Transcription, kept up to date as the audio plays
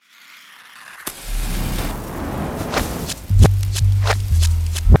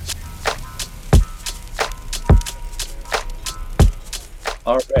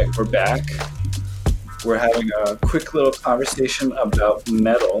We're back. We're having a quick little conversation about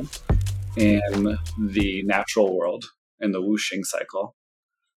metal in the natural world in the Wu Xing cycle.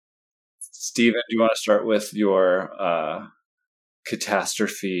 Stephen, do you want to start with your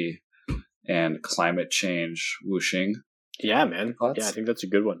catastrophe and climate change Wu Xing? Yeah, man. Thoughts? Yeah, I think that's a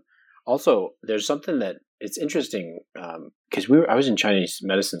good one. Also, there's something that it's interesting because I was in Chinese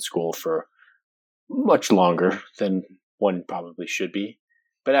medicine school for much longer than one probably should be.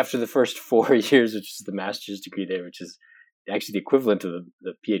 But after the first 4 years, which is the master's degree there, which is actually the equivalent to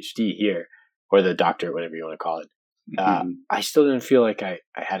the PhD here, or the doctorate, whatever you want to call it, I still didn't feel like I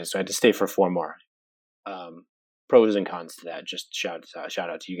had it. So I had to stay for 4 more. Pros and cons to that. Just shout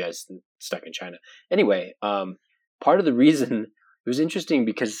out to you guys stuck in China. Anyway, part of the reason it was interesting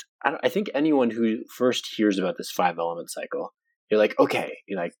because I think anyone who first hears about this 5-element cycle, you're like, okay,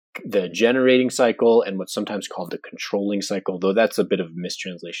 like the generating cycle and what's sometimes called the controlling cycle, though that's a bit of a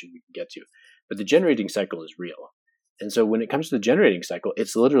mistranslation we can get to. But the generating cycle is real. And so when it comes to the generating cycle,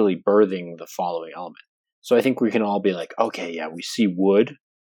 it's literally birthing the following element. So I think we can all be like, okay, yeah, we see wood,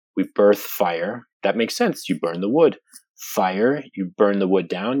 we birth fire. That makes sense. You burn the wood. Fire, you burn the wood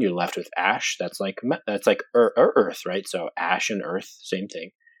down, you're left with ash. That's like earth, right? So ash and earth, same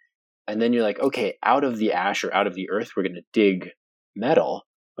thing. And then you're like, okay, out of the ash or out of the earth, we're going to dig metal.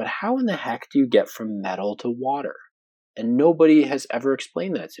 But how in the heck do you get from metal to water? And nobody has ever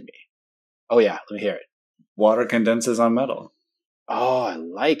explained that to me. Oh yeah, let me hear it. Water condenses on metal. Oh, I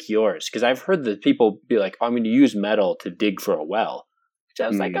like yours. Because I've heard that people be like, oh, I'm going to use metal to dig for a well. Which I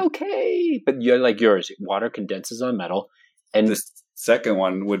was like, okay. But you're like yours. Water condenses on metal. And the second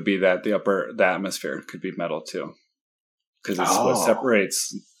one would be that the atmosphere could be metal too. Because it's what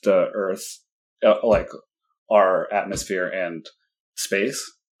separates the Earth, like our atmosphere and space.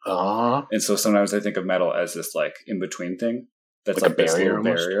 And so sometimes I think of metal as this like in-between thing. That's like a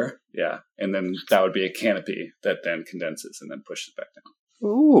barrier. Yeah. And then that would be a canopy that then condenses and then pushes back down.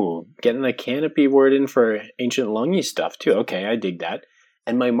 Ooh, getting the canopy word in for ancient Lungi stuff too. Okay, I dig that.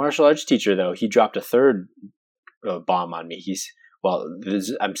 And my martial arts teacher, though, he dropped a third bomb on me.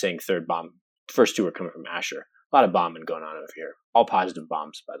 I'm saying third bomb. The first 2 were coming from Asher. A lot of bombing going on over here. All positive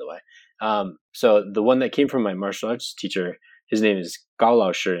bombs, by the way. So the one that came from my martial arts teacher, his name is Gao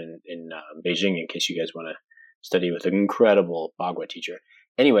Lao Shi in Beijing, in case you guys want to study with an incredible Bagua teacher.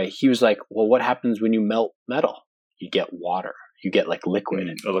 Anyway, he was like, well, what happens when you melt metal? You get water. You get like liquid.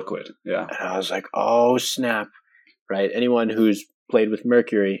 A liquid, yeah. And I was like, oh, snap. Right? Anyone who's played with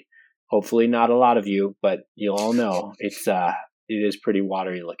mercury, hopefully not a lot of you, but you'll all know it is pretty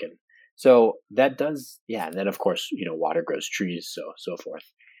watery looking. So that does, yeah. And then of course, water grows trees, so forth.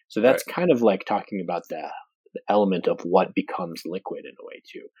 So that's kind of like talking about the element of what becomes liquid in a way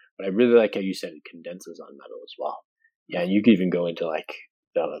too. But I really like how you said it condenses on metal as well. Yeah, and you could even go into like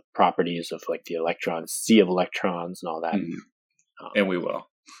the properties of like the electrons, sea of electrons and all that. And we will.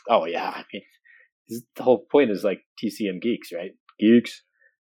 Oh yeah, I mean, the whole point is like TCM geeks, right? Geeks.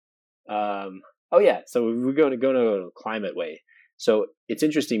 Oh yeah, so we're going to go to a climate way. So it's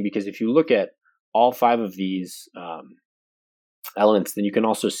interesting because if you look at all 5 of these elements, then you can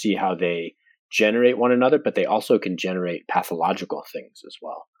also see how they generate one another, but they also can generate pathological things as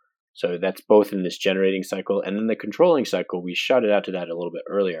well. So that's both in this generating cycle and then the controlling cycle. We shouted out to that a little bit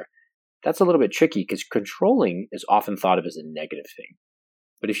earlier. That's a little bit tricky because controlling is often thought of as a negative thing.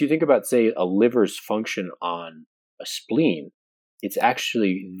 But if you think about, say, a liver's function on a spleen, it's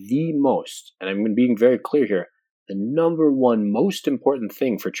actually the most, and I'm being very clear here, the number one most important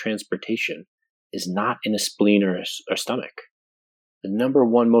thing for transportation is not in a spleen or stomach. The number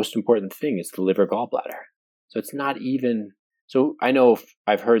one most important thing is the liver gallbladder. So it's not even, so I know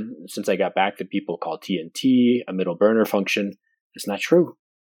I've heard since I got back that people call TNT a middle burner function. It's not true.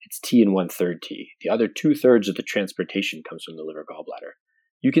 It's T and 1/3 T. The other 2/3 of the transportation comes from the liver gallbladder.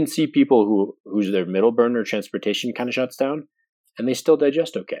 You can see people whose their middle burner transportation kind of shuts down and they still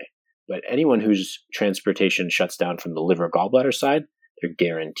digest okay. But anyone whose transportation shuts down from the liver gallbladder side, they're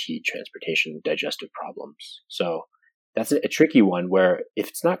guaranteed transportation digestive problems. So that's a tricky one where if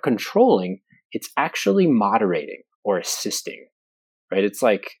it's not controlling, it's actually moderating or assisting, right? It's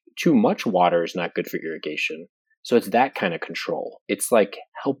like too much water is not good for irrigation. So it's that kind of control. It's like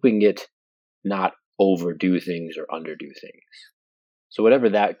helping it not overdo things or underdo things. So whatever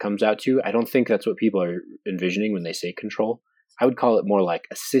that comes out to, I don't think that's what people are envisioning when they say control. I would call it more like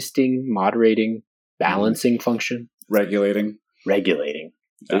assisting, moderating, balancing function. Regulating.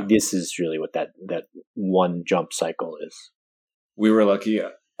 Yeah. This is really what that one jump cycle is. We were lucky.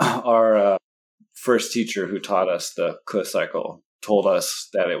 Our first teacher who taught us the Ke cycle told us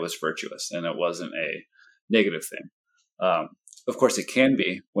that it was virtuous and it wasn't a negative thing. of course, it can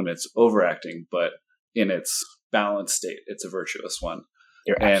be when it's overacting, but in its balanced state, it's a virtuous one.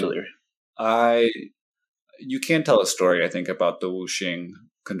 You're absolutely right. You can tell a story, I think, about the Wu Xing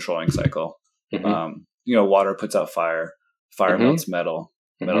controlling cycle. Water puts out fire, fire melts metal,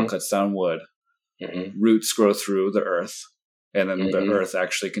 metal cuts down wood, roots grow through the earth, and then the earth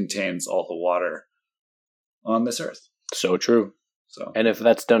actually contains all the water on this earth. So true. And if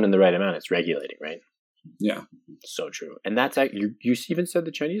that's done in the right amount, it's regulating, right? Yeah. So true. And that's you even said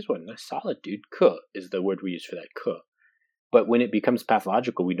the Chinese one. That's solid, dude. Ke is the word we use for that, ke. But when it becomes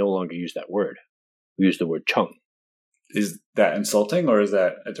pathological, we no longer use that word. We use the word cheng. Is that insulting, or is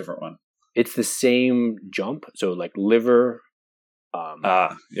that a different one? It's the same jump. So like liver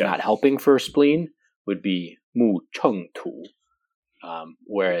not helping for spleen would be mu cheng tu.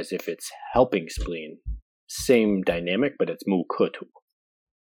 Whereas if it's helping spleen, same dynamic, but it's mu ke tu.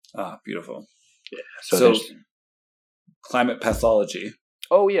 Beautiful. Yeah. So climate pathology.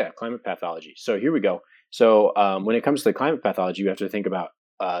 Oh, yeah, climate pathology. So here we go. So when it comes to climate pathology, you have to think about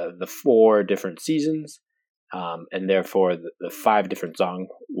the 4 different seasons, and therefore the 5 different zong.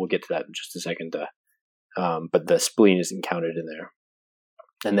 We'll get to that in just a second. But the spleen isn't counted in there.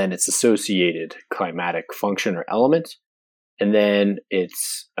 And then it's associated climatic function or element, and then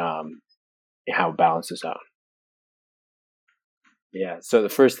it's how it balances out. Yeah, so the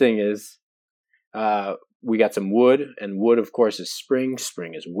first thing is we got some wood, and wood, of course, is spring.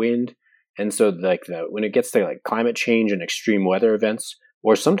 Spring is wind. And so when it gets to like climate change and extreme weather events,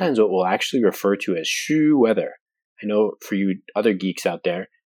 or sometimes what we'll actually refer to as shu weather. I know for you other geeks out there,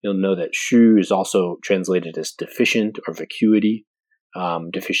 you'll know that shu is also translated as deficient or vacuity,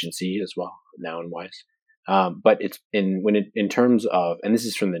 deficiency as well, noun-wise. But it's in terms of, and this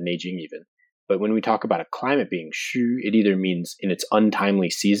is from the Neijing even, but when we talk about a climate being shu, it either means in its untimely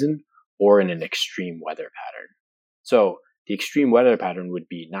season or in an extreme weather pattern. So the extreme weather pattern would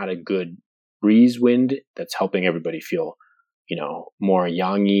be not a good breeze wind that's helping everybody feel, more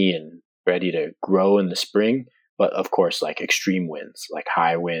yangy and ready to grow in the spring. But of course, like extreme winds, like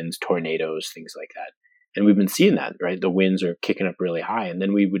high winds, tornadoes, things like that. And we've been seeing that, right? The winds are kicking up really high. And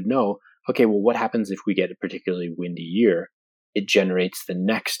then we would know, okay, well, what happens if we get a particularly windy year? It generates the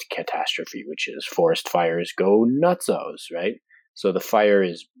next catastrophe, which is forest fires go nutsos, right? So the fire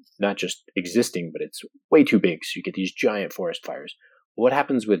is not just existing, but it's way too big. So you get these giant forest fires. What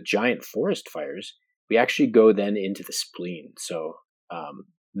happens with giant forest fires? We actually go then into the spleen. So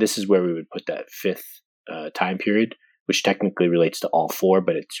this is where we would put that 5th time period, which technically relates to all 4,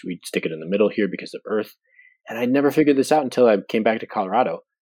 but we stick it in the middle here because of Earth. And I never figured this out until I came back to Colorado.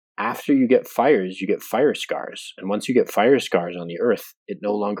 After you get fires, you get fire scars. And once you get fire scars on the Earth, it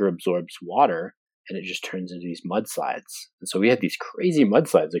no longer absorbs water, and it just turns into these mudslides. And so we had these crazy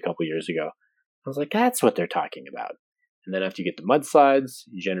mudslides a couple years ago. I was like, that's what they're talking about. And then after you get the mudslides,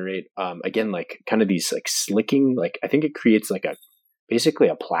 you generate, again, like kind of these like slicking, like I think it creates like basically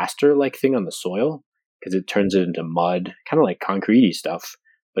a plaster-like thing on the soil, because it turns it into mud, kind of like concrete-y stuff,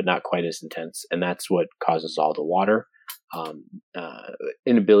 but not quite as intense. And that's what causes all the water,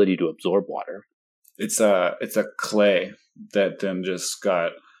 inability to absorb water. It's a clay that then just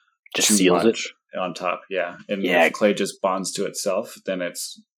got seals it on top. Yeah. And if clay just bonds to itself, then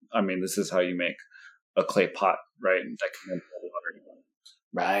this is how you make a clay pot, right? That can hold water.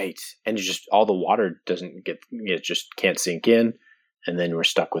 Right. And just all the water it just can't sink in. And then we're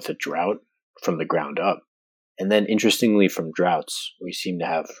stuck with a drought from the ground up. And then interestingly, from droughts, we seem to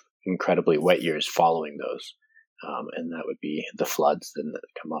have incredibly wet years following those. And that would be the floods then that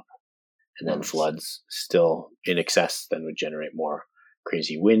come up. And then floods still in excess then would generate more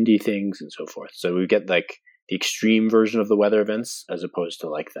crazy windy things and so forth. So we get like the extreme version of the weather events as opposed to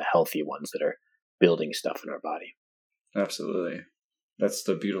like the healthy ones that are building stuff in our body. Absolutely. That's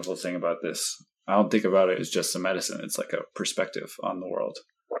the beautiful thing about this. I don't think about it as just a medicine. It's like a perspective on the world.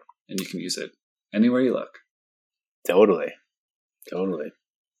 And you can use it anywhere you look. Totally.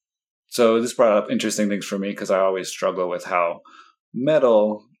 So this brought up interesting things for me because I always struggle with how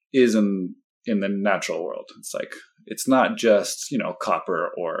metal is in the natural world. It's like, it's not just,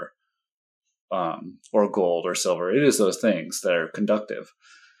 copper or gold or silver. It is those things that are conductive.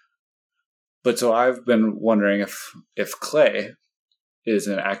 But so I've been wondering if clay is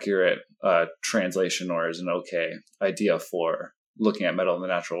an accurate translation or is an okay idea for looking at metal in the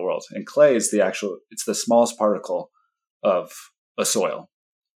natural world. And clay is it's the smallest particle of a soil.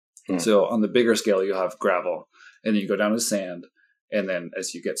 So on the bigger scale, you have gravel, and then you go down to sand, and then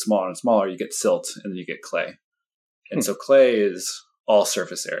as you get smaller and smaller, you get silt, and then you get clay. And so clay is all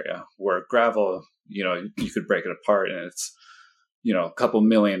surface area, where gravel, you could break it apart, and it's a couple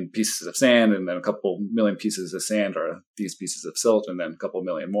million pieces of sand, and then a couple million pieces of sand are these pieces of silt, and then a couple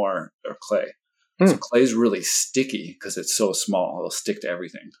million more are clay. So clay is really sticky because it's so small; it'll stick to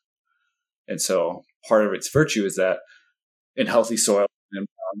everything. And so part of its virtue is that in healthy soil and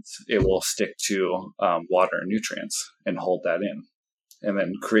ponds, it will stick to water and nutrients and hold that in, and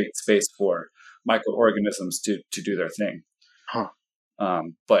then create space for microorganisms to do their thing.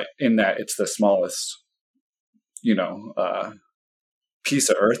 But in that, it's the smallest, piece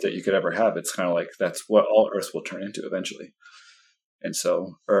of earth that you could ever have. It's kind of like that's what all earth will turn into eventually. And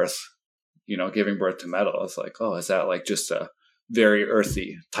so earth, giving birth to metal is like, oh, is that like just a very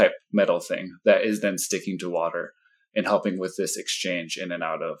earthy type metal thing that is then sticking to water and helping with this exchange in and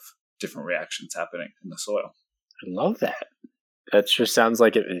out of different reactions happening in the soil. I love that. That just sounds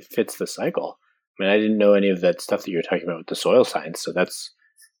like it fits the cycle. I mean, I didn't know any of that stuff that you were talking about with the soil science, so that's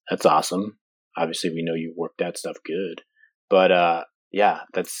awesome. Obviously, we know you worked that stuff good, but yeah,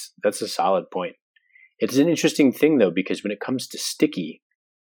 that's a solid point. It's an interesting thing though, because when it comes to sticky,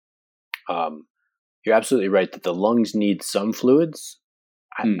 you're absolutely right that the lungs need some fluids.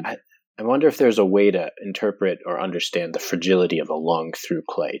 I wonder if there's a way to interpret or understand the fragility of a lung through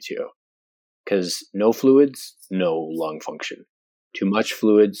clay too, because no fluids, no lung function. Too much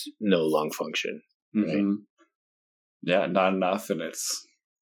fluids, no lung function. Right? Yeah, not enough, and it's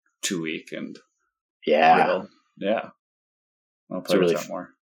too weak and brittle. Yeah, I'll play with that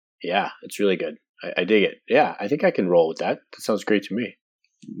more. Yeah, it's really good. I dig it. Yeah, I think I can roll with that. That sounds great to me.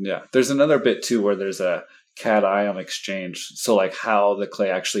 Yeah, there's another bit too where there's a cation exchange. So like how the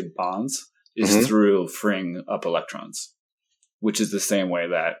clay actually bonds is through freeing up electrons, which is the same way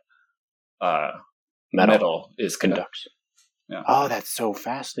that metal is conducts. Yeah. Oh, that's so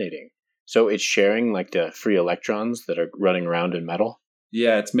fascinating. So it's sharing like the free electrons that are running around in metal?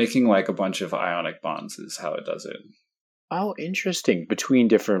 Yeah, it's making like a bunch of ionic bonds is how it does it. Oh, interesting. Between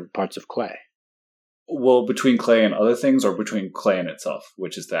different parts of clay. Well, between clay and other things, or between clay and itself,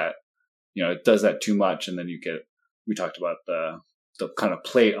 which is that, it does that too much, and then we talked about the kind of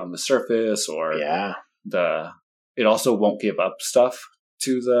plate on the surface, or it also won't give up stuff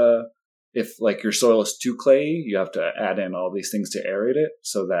to if like your soil is too clayey, you have to add in all these things to aerate it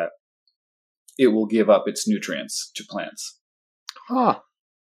so that it will give up its nutrients to plants.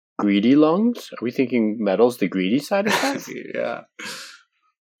 Greedy lungs? Are we thinking metal's the greedy side of that? Yeah,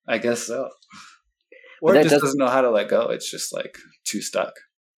 I guess so. Or it just doesn't know how to let go. It's just like too stuck.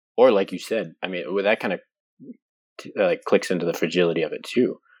 Or like you said, I mean, that kind of like clicks into the fragility of it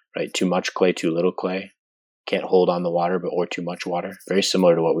too, right? Too much clay, too little clay. Can't hold on the water, or too much water. Very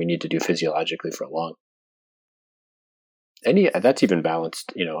similar to what we need to do physiologically for a lung. That's even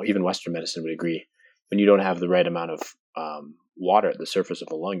balanced. Even Western medicine would agree. When you don't have the right amount of water at the surface of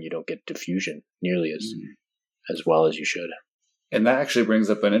a lung, you don't get diffusion nearly as well as you should. And that actually brings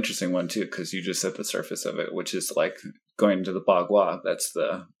up an interesting one too, because you just said the surface of it, which is like going to the Bagua. That's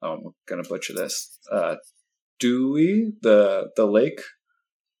I'm going to butcher this. Dewey, the lake.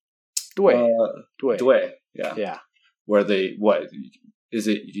 Dewey. Yeah. Where what is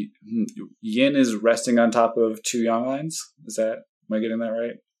it? Yin is resting on top of two yang lines. Am I getting that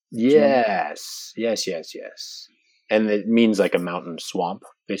right? Yes. And it means like a mountain swamp,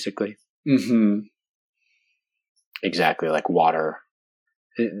 basically. Exactly, like water.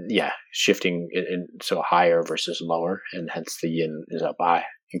 Shifting so higher versus lower, and hence the yin is up high.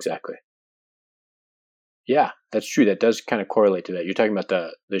 Exactly. Yeah, that's true. That does kind of correlate to that. You're talking about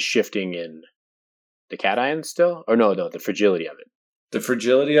the shifting in the cations still? Or no, the fragility of it. The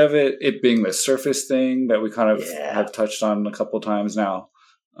fragility of it being the surface thing that we kind of have touched on a couple times now.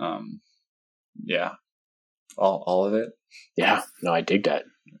 All of it. Yeah, no, I dig that.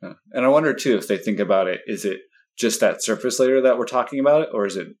 Yeah. And I wonder too, if they think about it, is it just that surface layer that we're talking about, or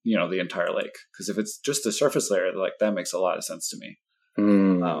is it, the entire lake? Because if it's just the surface layer, like that makes a lot of sense to me.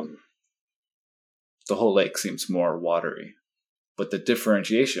 The whole lake seems more watery, but the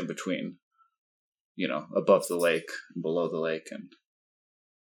differentiation between, above the lake and below the lake,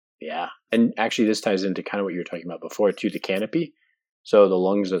 and actually this ties into kind of what you were talking about before too, the canopy. So the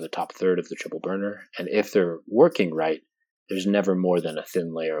lungs are the top third of the triple burner, and if they're working right, there's never more than a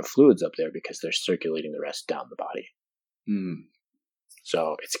thin layer of fluids up there because they're circulating the rest down the body.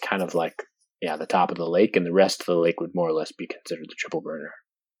 So it's kind of like, the top of the lake, and the rest of the lake would more or less be considered the triple burner.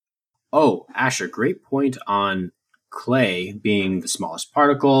 Oh, Asher, great point on clay being the smallest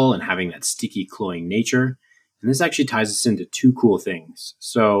particle and having that sticky, cloying nature. And this actually ties us into two cool things.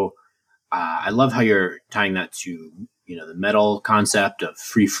 So I love how you're tying that to, the metal concept of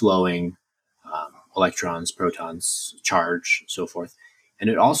free-flowing electrons, protons, charge, so forth. And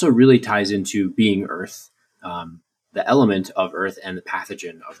it also really ties into being Earth. the element of earth and the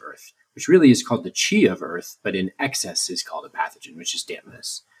pathogen of earth, which really is called the chi of earth, but in excess is called a pathogen, which is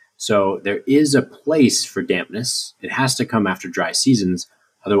dampness. So there is a place for dampness. It has to come after dry seasons.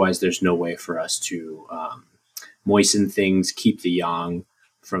 Otherwise, there's no way for us to moisten things, keep the yang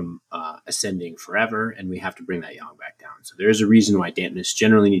from ascending forever, and we have to bring that yang back down. So there is a reason why dampness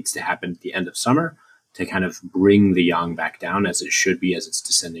generally needs to happen at the end of summer to kind of bring the yang back down as it should be as it's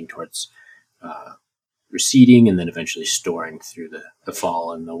descending towards receding and then eventually storing through the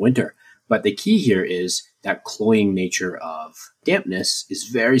fall and the winter. But the key here is that cloying nature of dampness is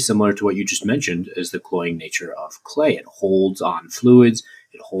very similar to what you just mentioned as the cloying nature of clay. It holds on fluids,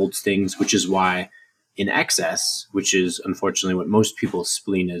 it holds things, which is why in excess, which is unfortunately what most people's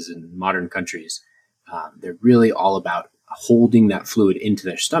spleen is in modern countries, they're really all about holding that fluid into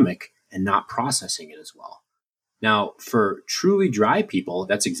their stomach and not processing it as well. Now, for truly dry people,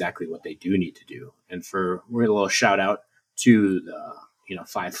 that's exactly what they do need to do. And we're a little shout out to the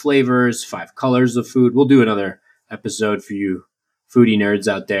 5 flavors, 5 colors of food. We'll do another episode for you foodie nerds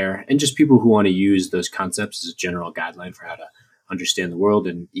out there and just people who want to use those concepts as a general guideline for how to understand the world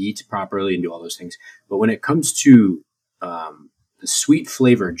and eat properly and do all those things. But when it comes to the sweet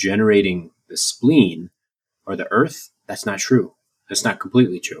flavor generating the spleen or the earth, that's not true. That's not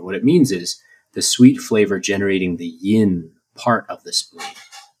completely true. What it means is the sweet flavor generating the yin part of the spleen,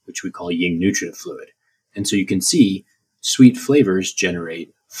 which we call yin nutritive fluid. And so you can see sweet flavors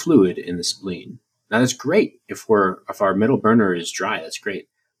generate fluid in the spleen. Now that's great. If our middle burner is dry, that's great.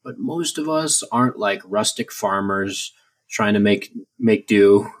 But most of us aren't like rustic farmers trying to make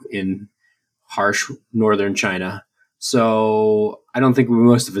do in harsh northern China. So I don't think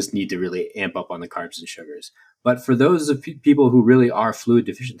most of us need to really amp up on the carbs and sugars. But for those of people who really are fluid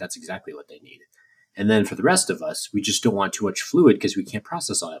deficient, that's exactly what they need. And then for the rest of us, we just don't want too much fluid because we can't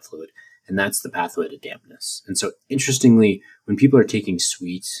process all that fluid. And that's the pathway to dampness. And so interestingly, when people are taking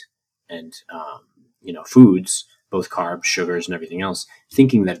sweets and, foods, both carbs, sugars, and everything else,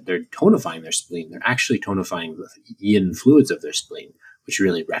 thinking that they're tonifying their spleen, they're actually tonifying the yin fluids of their spleen, which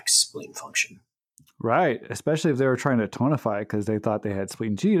really wrecks spleen function. Right. Especially if they were trying to tonify because they thought they had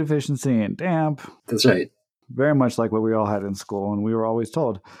spleen G deficiency and damp. That's right. Very much like what we all had in school. And we were always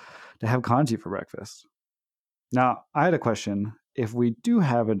told to have kanji for breakfast. Now, I had a question. If we do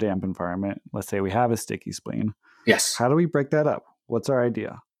have a damp environment, let's say we have a sticky spleen. Yes. How do we break that up? What's our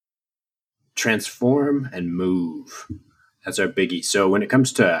idea? Transform and move. That's our biggie. So when it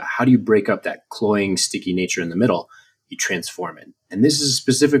comes to how do you break up that cloying, sticky nature in the middle, you transform it. And this is a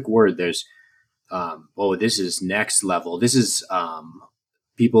specific word. There's, this is next level. This is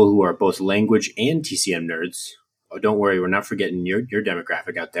people who are both language and TCM nerds. Oh, don't worry, we're not forgetting your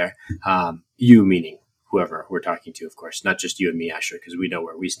demographic out there. You meaning whoever we're talking to, of course, not just you and me, Asher, because we know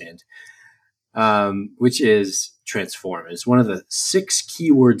where we stand. Which is transform. It's one of the 6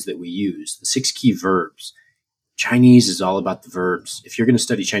 key words that we use, the 6 key verbs. Chinese is all about the verbs. If you're going to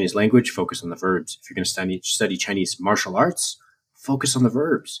study Chinese language, focus on the verbs. If you're going to study Chinese martial arts, focus on the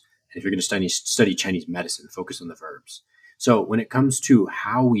verbs. And if you're going to study Chinese medicine, focus on the verbs. So when it comes to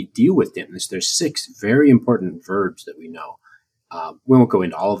how we deal with dampness, there's 6 very important verbs that we know. We won't go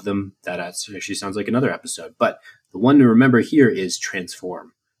into all of them. That actually sounds like another episode. But the one to remember here is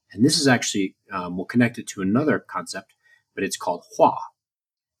transform. And this is actually, we'll connect it to another concept, but it's called hua.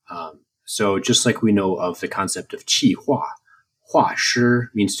 So just like we know of the concept of qi hua, hua shi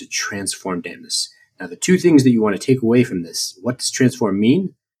means to transform dampness. Now, the 2 things that you want to take away from this, what does transform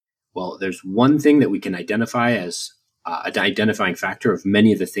mean? Well, there's one thing that we can identify as an identifying factor of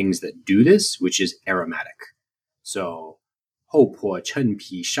many of the things that do this, which is aromatic. So, hou po, chen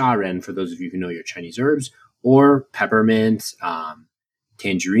pi, sha ren, for those of you who know your Chinese herbs, or peppermint,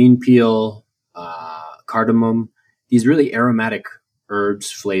 tangerine peel, cardamom, these really aromatic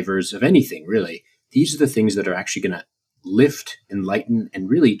herbs, flavors of anything, really. These are the things that are actually going to lift, enlighten, and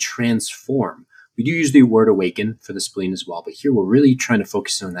really transform. We do use the word awaken for the spleen as well, but here we're really trying to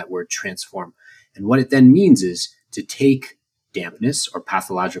focus on that word transform. And what it then means is to take dampness or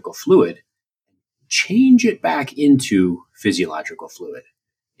pathological fluid, change it back into physiological fluid.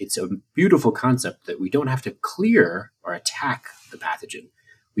 It's a beautiful concept that we don't have to clear or attack the pathogen.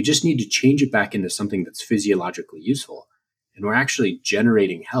 We just need to change it back into something that's physiologically useful. And we're actually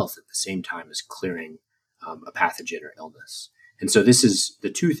generating health at the same time as clearing a pathogen or illness. And so this is the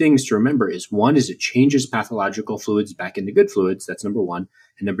 2 things to remember is 1 is it changes pathological fluids back into good fluids. That's number 1.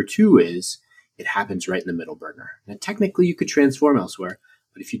 And number 2 is it happens right in the middle burner. Now, technically you could transform elsewhere,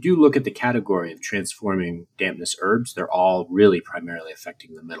 but if you do look at the category of transforming dampness herbs, they're all really primarily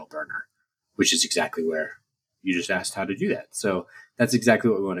affecting the middle burner, which is exactly where you just asked how to do that. So that's exactly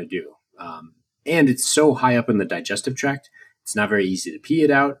what we want to do. And it's so high up in the digestive tract, it's not very easy to pee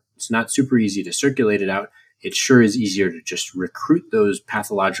it out. It's not super easy to circulate it out. It sure is easier to just recruit those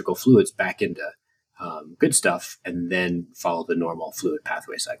pathological fluids back into good stuff and then follow the normal fluid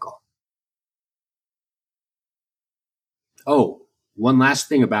pathway cycle. Oh, one last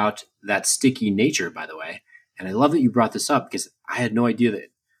thing about that sticky nature, by the way, and I love that you brought this up because I had no idea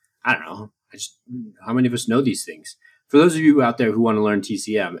that, I don't know, how many of us know these things? For those of you out there who want to learn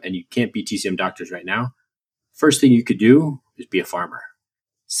TCM and you can't be TCM doctors right now, first thing you could do is be a farmer.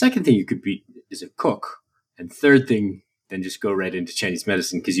 Second thing you could be is a cook. And third thing, then just go right into Chinese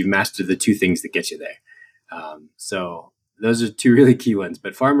medicine because you've mastered the two things that get you there. So those are two really key ones.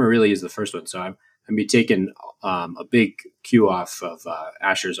 But farmer really is the first one. So I'm going to be taking a big cue off of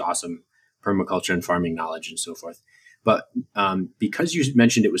Asher's awesome permaculture and farming knowledge and so forth. But because you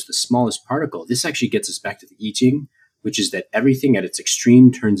mentioned it was the smallest particle, this actually gets us back to the I Ching, which is that everything at its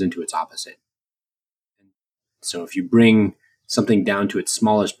extreme turns into its opposite. So if you bring something down to its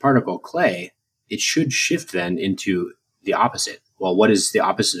smallest particle, clay, it should shift then into the opposite. Well, what is the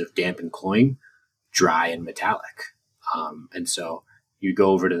opposite of damp and cloying? Dry and metallic. And so you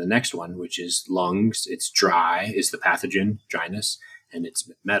go over to the next one, which is lungs. It's dry, is the pathogen, dryness, and it's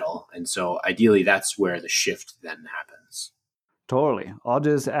metal. And so ideally, that's where the shift then happens. Totally. I'll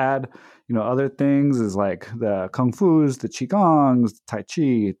just add, other things is like the Kung Fu's, the Qigongs, Tai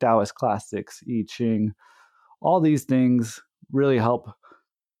Chi, Taoist classics, I Ching. All these things really help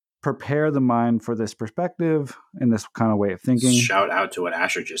prepare the mind for this perspective and this kind of way of thinking. Shout out to what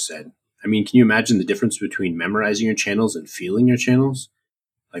Asher just said. I mean, can you imagine the difference between memorizing your channels and feeling your channels?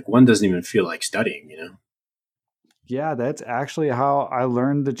 Like one doesn't even feel like studying, Yeah, that's actually how I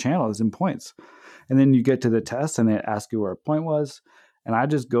learned the channels and points. And then you get to the test and they ask you where a point was. And I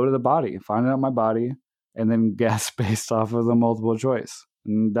just go to the body, find out my body, and then guess based off of the multiple choice.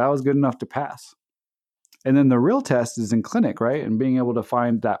 And that was good enough to pass. And then the real test is in clinic, right? And being able to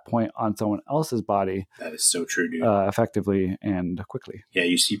find that point on someone else's body. That is so true, dude. Effectively and quickly. Yeah,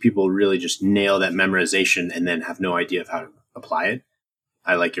 you see people really just nail that memorization and then have no idea of how to apply it.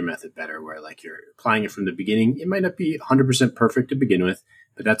 I like your method better where like you're applying it from the beginning. It might not be 100% perfect to begin with,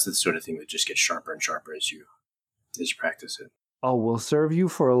 but that's the sort of thing that just gets sharper and sharper as you practice it. Oh, will serve you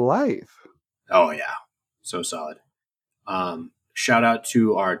for life. Oh, yeah. So solid. Shout out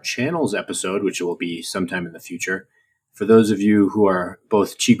to our channels episode, which will be sometime in the future. For those of you who are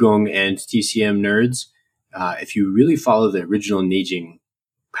both Qigong and TCM nerds, if you really follow the original Neijing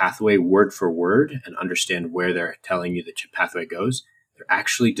pathway word for word and understand where they're telling you the pathway goes, they're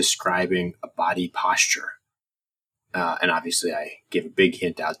actually describing a body posture. And obviously, I gave a big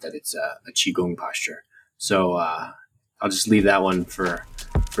hint out that it's a Qigong posture. So I'll just leave that one for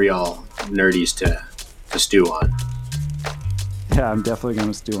y'all nerdies to stew on. Yeah, I'm definitely going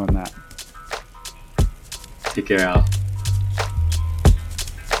to stew on that. Take care, Al.